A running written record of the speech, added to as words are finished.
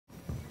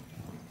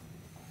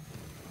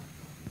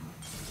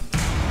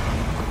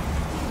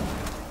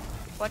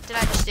What did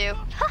I just do?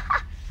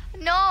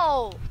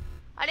 No!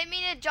 I didn't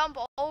mean to jump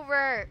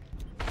over.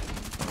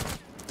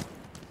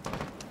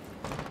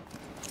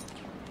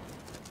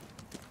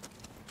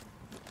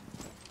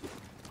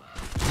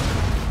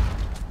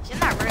 He's in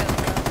that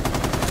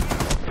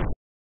room.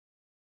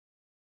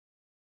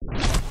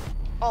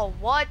 Oh,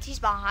 what? He's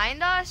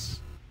behind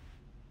us?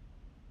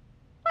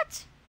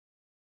 What?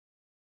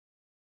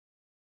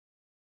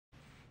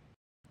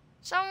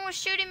 Someone was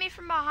shooting me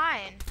from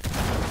behind.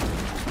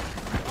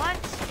 What?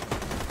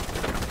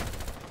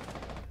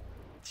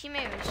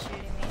 Teammate was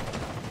shooting me.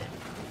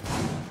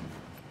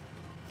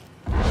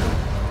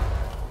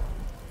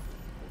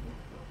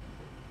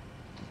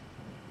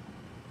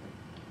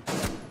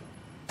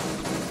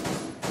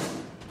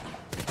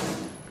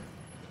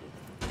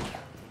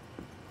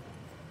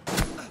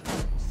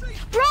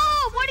 Bro,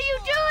 what are you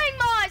doing,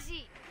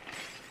 Mozzie?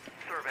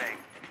 Surveying.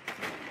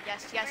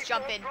 Yes,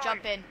 jump in,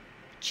 jump in.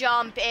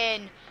 Jump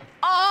in.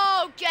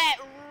 Oh,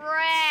 get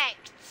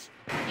wrecked.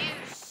 You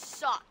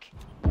suck.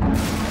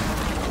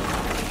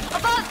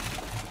 Above!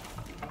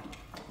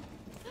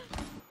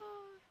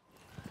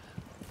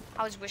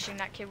 I was wishing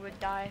that kid would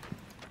die.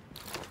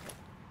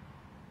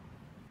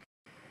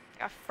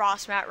 Got a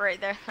frost mat right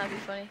there. That'd be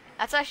funny.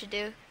 That's what I should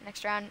do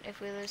next round if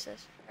we lose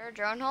this. Is there a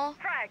drone hole?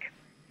 Frag.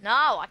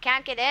 No, I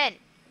can't get in.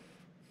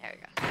 There we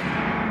go.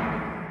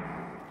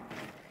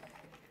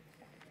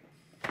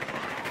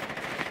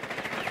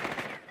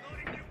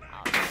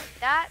 I'll do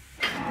that.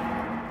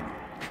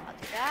 I'll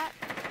do that.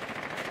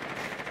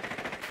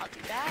 I'll do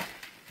that.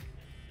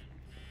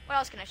 What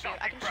else can I shoot?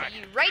 I can shoot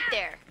you right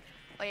there.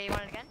 Oh yeah, you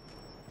want it again?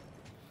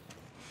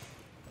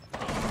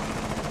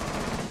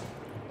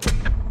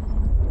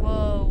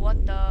 Whoa,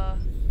 what the?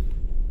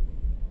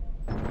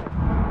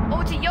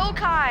 Oh, it's a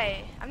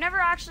yokai! I've never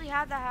actually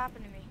had that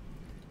happen to me.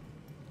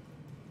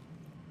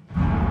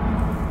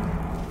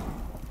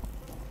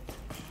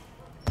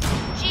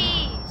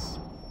 Jeez!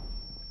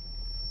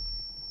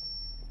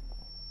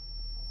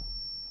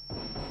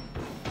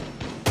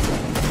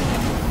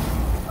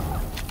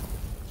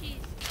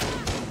 Jeez.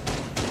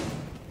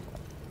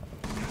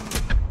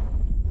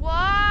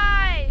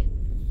 Why?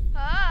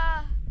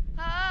 Ah,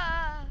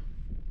 ah.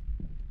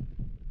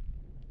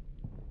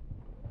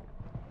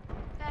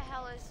 What the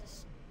hell is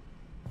this?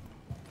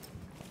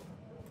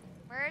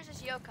 Where is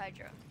this yokai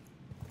drone?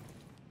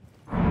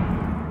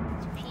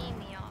 It's peeing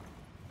me off.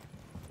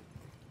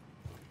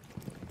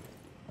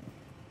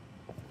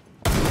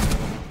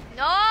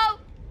 No!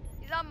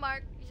 He's on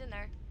mark. He's in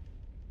there.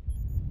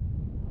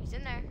 He's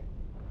in there.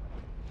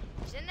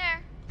 He's in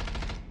there.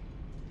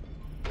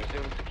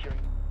 Resume securing.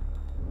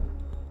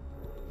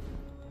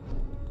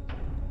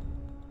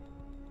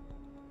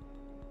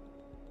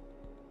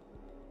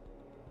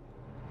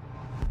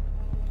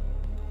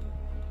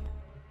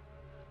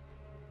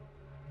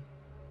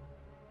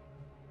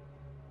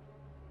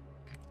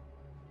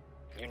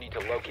 You need to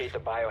locate the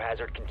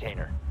biohazard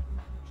container.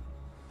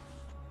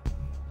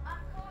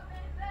 I'm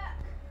coming back.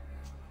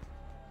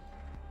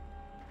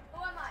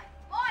 Who am I?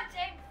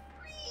 Monte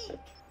Freak!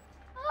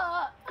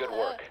 Good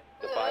work.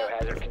 The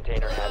biohazard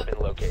container has been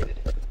located.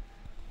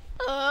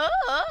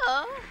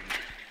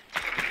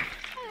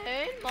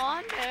 Hey,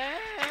 Monte.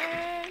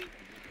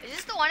 Is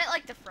this the one at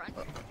like the front?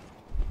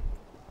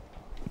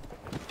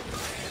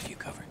 Have you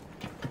covered?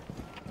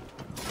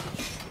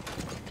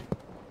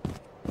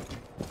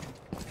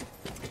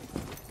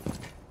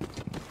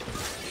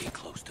 Stay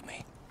close to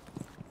me.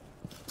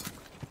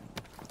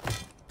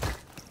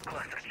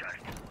 Cluster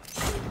charged.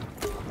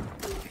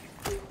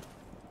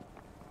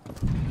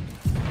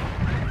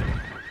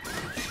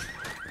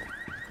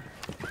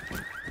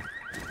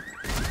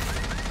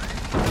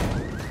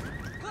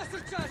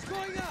 Cluster charge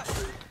going up!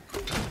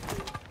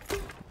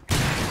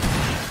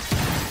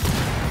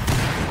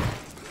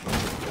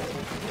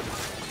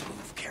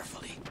 Move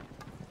carefully.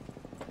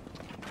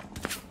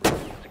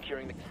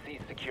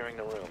 Securing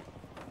the room.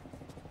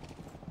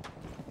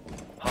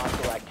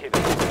 Hostile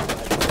activity.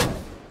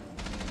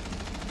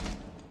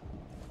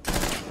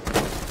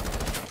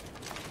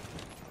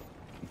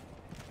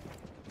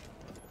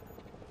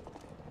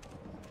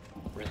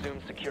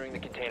 Resume securing the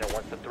container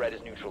once the threat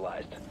is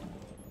neutralized.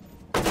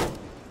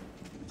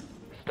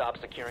 Stop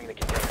securing the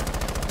container.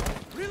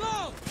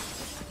 Reload!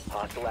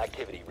 Hostile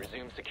activity.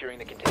 Resume securing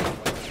the container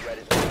once the threat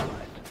is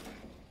neutralized.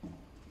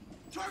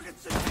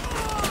 Targets in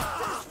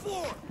first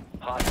floor!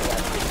 Hostile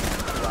activity.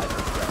 Neutralize the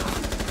threat.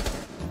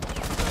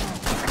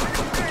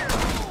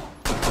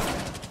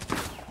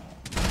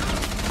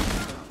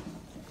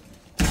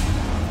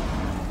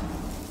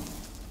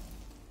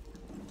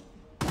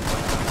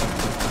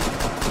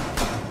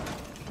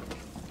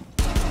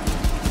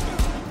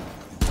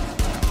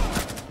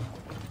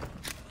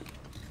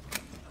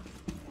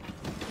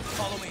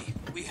 Follow me.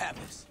 We have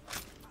this.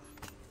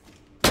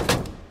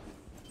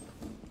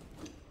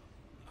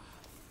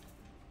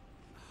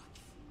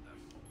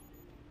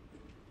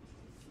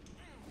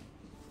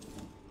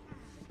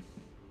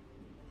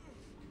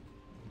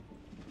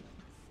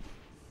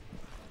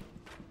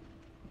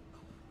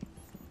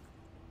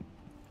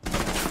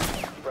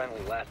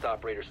 Friendly, last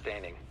operator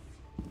standing.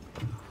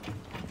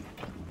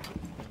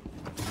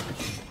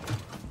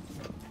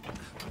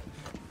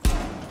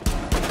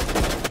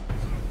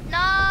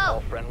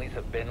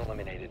 have been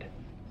eliminated.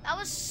 That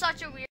was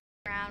such a weird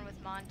round with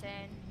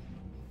Montagne.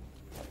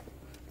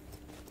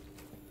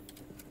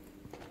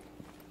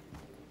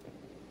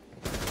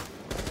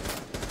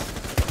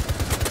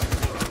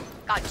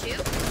 Got 2.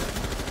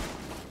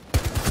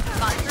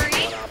 Got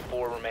 3. 1 Op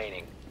 4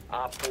 remaining.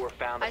 Op 4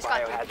 found the I just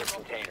got 3 biohazard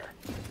people. container.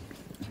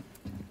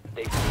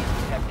 They ceased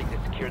attempting to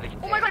secure the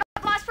container. Oh my god,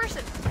 the last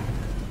person!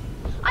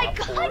 I Op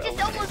 4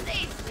 just almost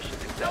eliminated.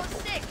 aced. So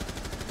sick.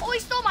 Oh, he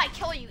stole my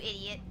kill, you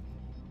idiot.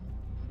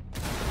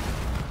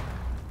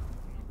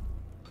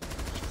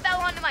 He fell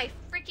onto my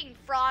freaking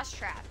frost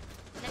trap.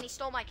 And then he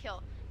stole my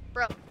kill.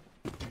 Bro.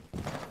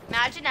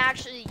 Imagine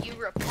actually you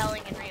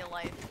repelling in real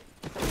life.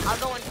 I'll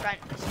go in front,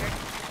 mister.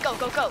 Go,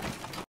 go, go.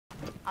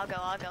 I'll go.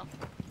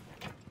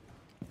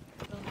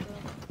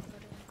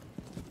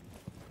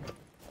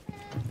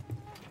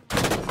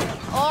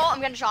 Oh, I'm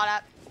getting shot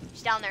at.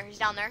 He's down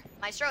there.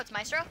 Maestro, it's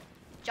Maestro.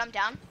 Jump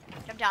down.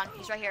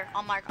 He's right here.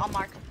 On mark.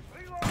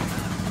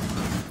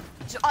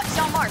 He's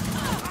on mark.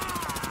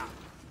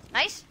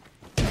 Nice.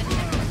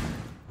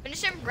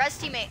 Finish him. Res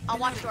teammate. I'll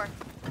watch door.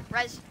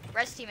 Res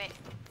teammate.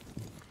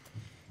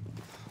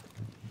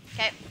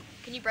 Okay.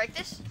 Can you break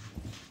this?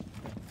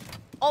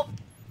 Oh,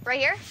 right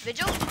here.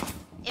 Vigil.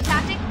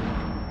 Impacting.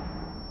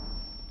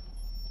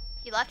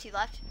 He left.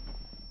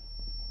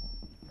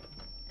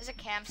 There's a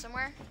cam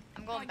somewhere.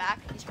 I'm going back.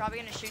 He's probably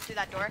gonna shoot through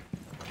that door.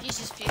 He's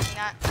just fusing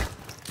that.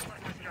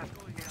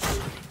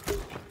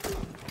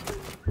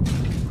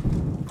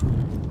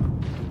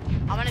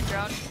 I'm on a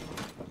drone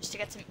just to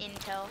get some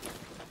intel.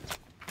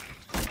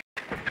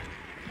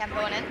 Okay, I'm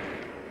going in.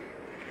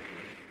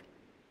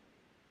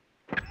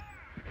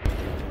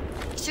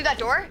 He's through that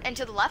door and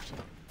to the left.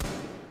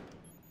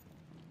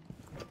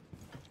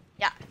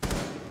 Yeah.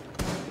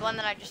 The one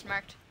that I just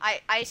marked.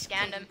 I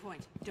scanned him.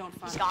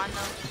 He's gone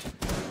though.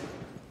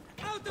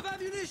 Out of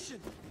ammunition!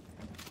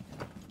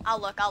 I'll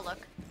look. I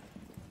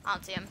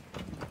don't see him.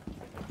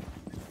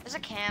 There's a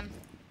cam.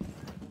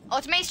 Oh,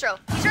 it's Maestro.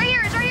 He's right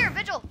here.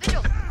 Vigil.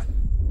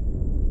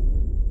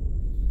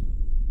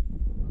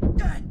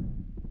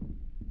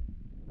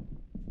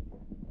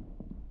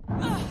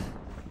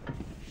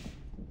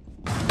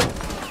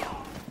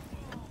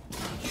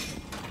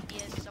 He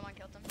is. Someone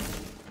killed him.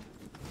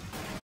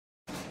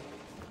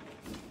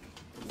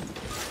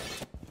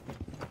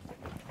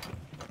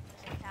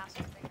 There's a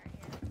castle thing right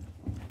here.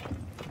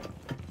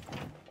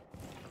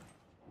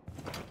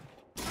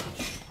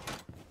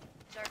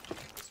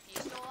 Is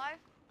Fuse still alive?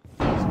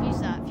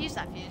 Fuse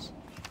that fuse.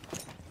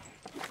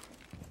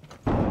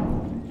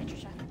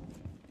 Interesting.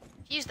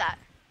 Fuse that.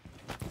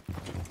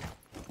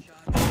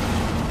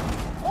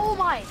 Oh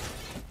my!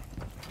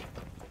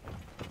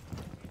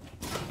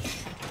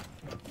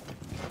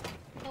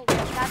 Oh,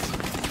 that's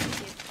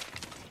dude.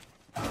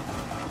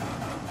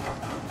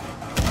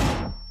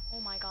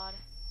 Oh my god.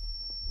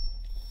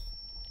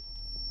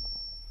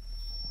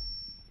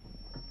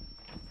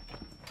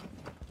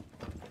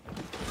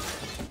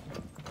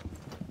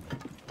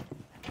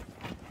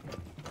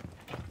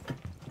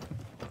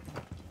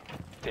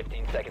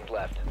 Seconds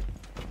left.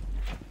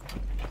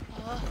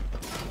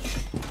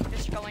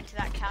 Just go into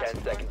that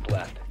castle. 10 seconds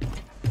left.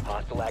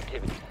 Hostile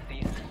activity.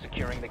 Cease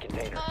securing the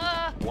container.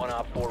 1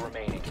 Op 4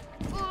 remaining.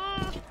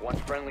 1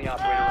 friendly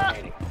operator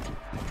remaining.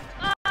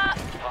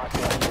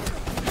 Hostile activity.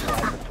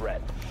 Neutralize the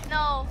threat.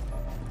 No,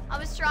 I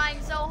was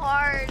trying so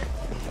hard.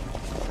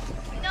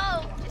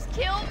 No, just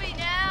kill me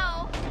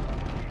now.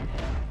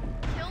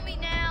 Kill me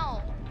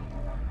now.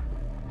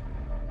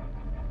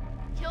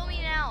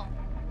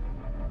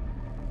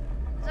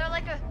 Is there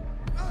like a...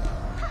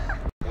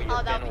 We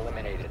have been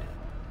eliminated.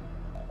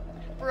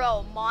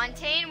 Bro,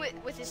 Montagne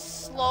with his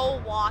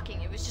slow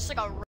walking, it was just like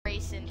a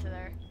race into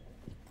there.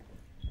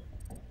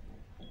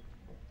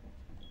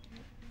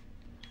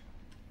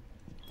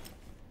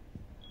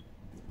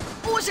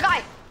 Oh, it's a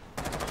guy!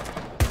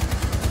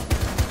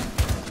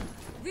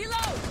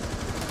 Reload!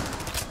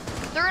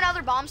 They're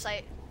another bomb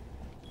site.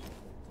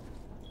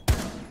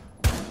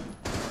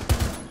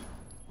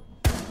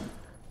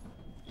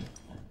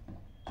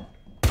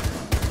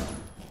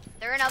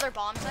 They're another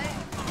bomb site.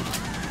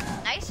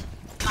 Nice.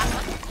 Last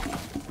one.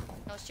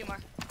 No, it's 2 more.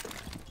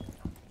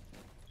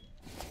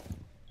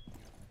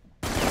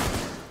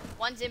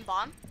 One's in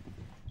bomb.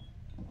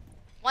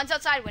 One's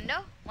outside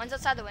window. One's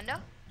outside the window.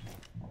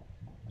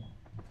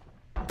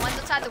 One's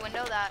outside the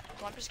window that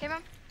one just came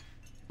from.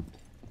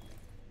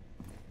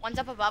 One's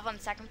up above on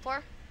the 2nd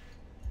floor.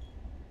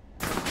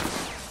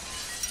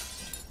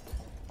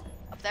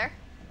 Up there.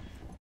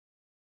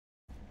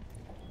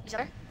 He's up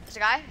there. There's a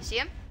guy. I see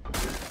him.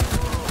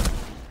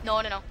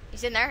 No.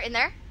 He's in there.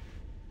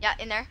 Yeah,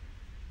 in there.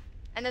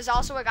 And there's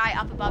also a guy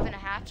up above in a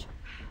hatch.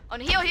 Oh,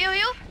 no, heal.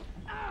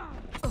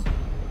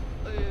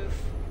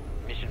 Oof.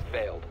 Mission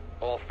failed.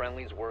 All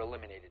friendlies were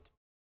eliminated.